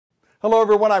Hello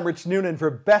everyone, I'm Rich Noonan for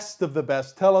Best of the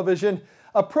Best Television,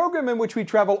 a program in which we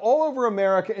travel all over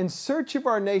America in search of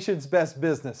our nation's best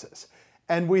businesses.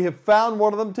 And we have found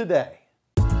one of them today.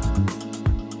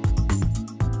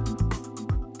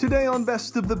 Today on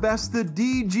Best of the Best, the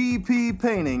DGP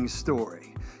Painting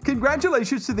story.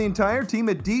 Congratulations to the entire team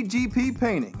at DGP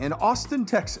Painting in Austin,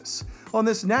 Texas, on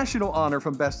this national honor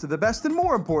from Best of the Best, and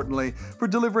more importantly, for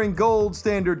delivering gold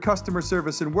standard customer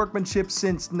service and workmanship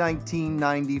since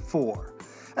 1994.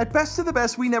 At Best of the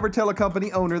Best, we never tell a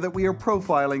company owner that we are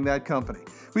profiling that company.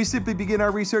 We simply begin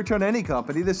our research on any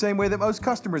company the same way that most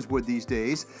customers would these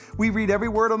days. We read every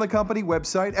word on the company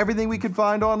website, everything we can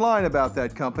find online about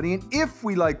that company, and if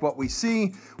we like what we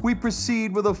see, we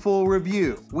proceed with a full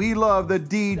review. We love the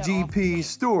DGP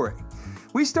story.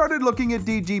 We started looking at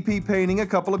DGP Painting a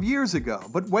couple of years ago,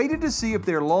 but waited to see if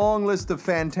their long list of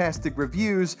fantastic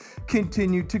reviews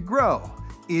continued to grow.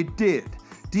 It did.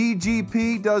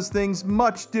 DGP does things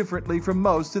much differently from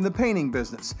most in the painting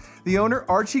business. The owner,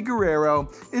 Archie Guerrero,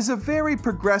 is a very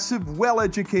progressive,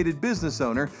 well-educated business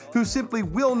owner who simply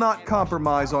will not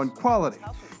compromise on quality.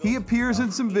 He appears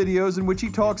in some videos in which he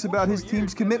talks about his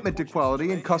team's commitment to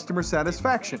quality and customer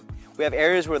satisfaction. We have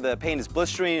areas where the paint is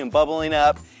blistering and bubbling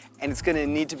up, and it's going to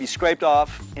need to be scraped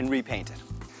off and repainted.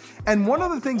 And one of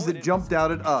the things that jumped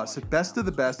out at us at Best of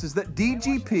the Best is that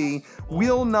DGP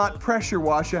will not pressure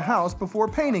wash a house before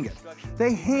painting it.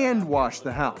 They hand wash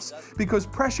the house because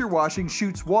pressure washing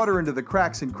shoots water into the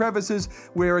cracks and crevices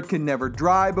where it can never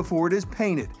dry before it is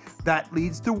painted. That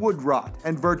leads to wood rot,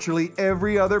 and virtually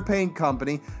every other paint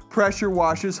company pressure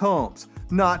washes homes,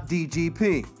 not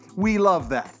DGP. We love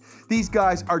that. These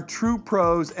guys are true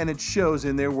pros and it shows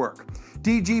in their work.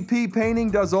 DGP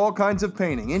Painting does all kinds of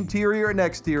painting, interior and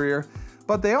exterior,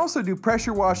 but they also do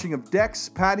pressure washing of decks,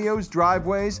 patios,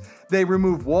 driveways. They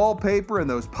remove wallpaper and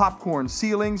those popcorn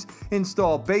ceilings,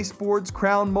 install baseboards,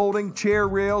 crown molding, chair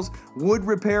rails, wood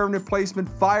repair and replacement,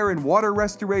 fire and water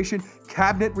restoration,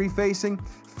 cabinet refacing,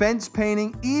 fence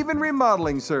painting, even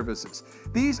remodeling services.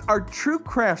 These are true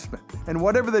craftsmen, and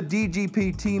whatever the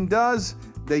DGP team does,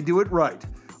 they do it right.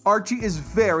 Archie is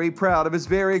very proud of his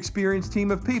very experienced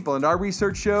team of people, and our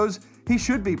research shows he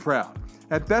should be proud.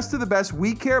 At Best of the Best,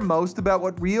 we care most about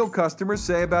what real customers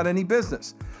say about any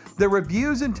business. The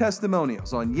reviews and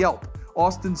testimonials on Yelp,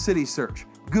 Austin City Search,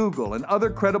 Google, and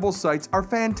other credible sites are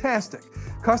fantastic.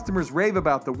 Customers rave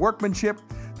about the workmanship,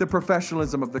 the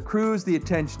professionalism of the crews, the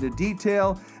attention to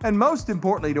detail, and most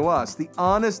importantly to us, the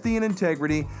honesty and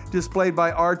integrity displayed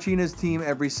by Archie and his team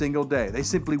every single day. They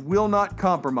simply will not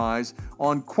compromise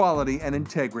on quality and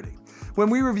integrity. When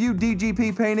we reviewed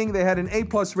DGP Painting, they had an A+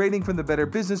 rating from the Better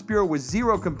Business Bureau with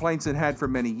 0 complaints and had for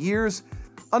many years.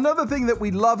 Another thing that we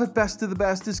love at Best of the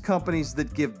Best is companies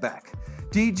that give back.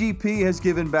 DGP has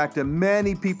given back to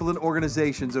many people and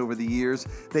organizations over the years.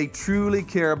 They truly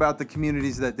care about the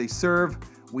communities that they serve.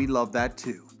 We love that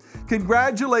too.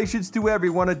 Congratulations to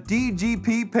everyone at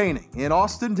DGP Painting in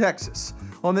Austin, Texas,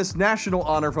 on this national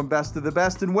honor from Best of the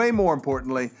Best, and way more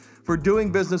importantly, for doing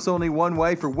business only one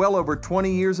way for well over 20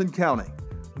 years and counting,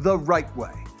 the right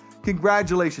way.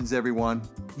 Congratulations, everyone.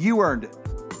 You earned it.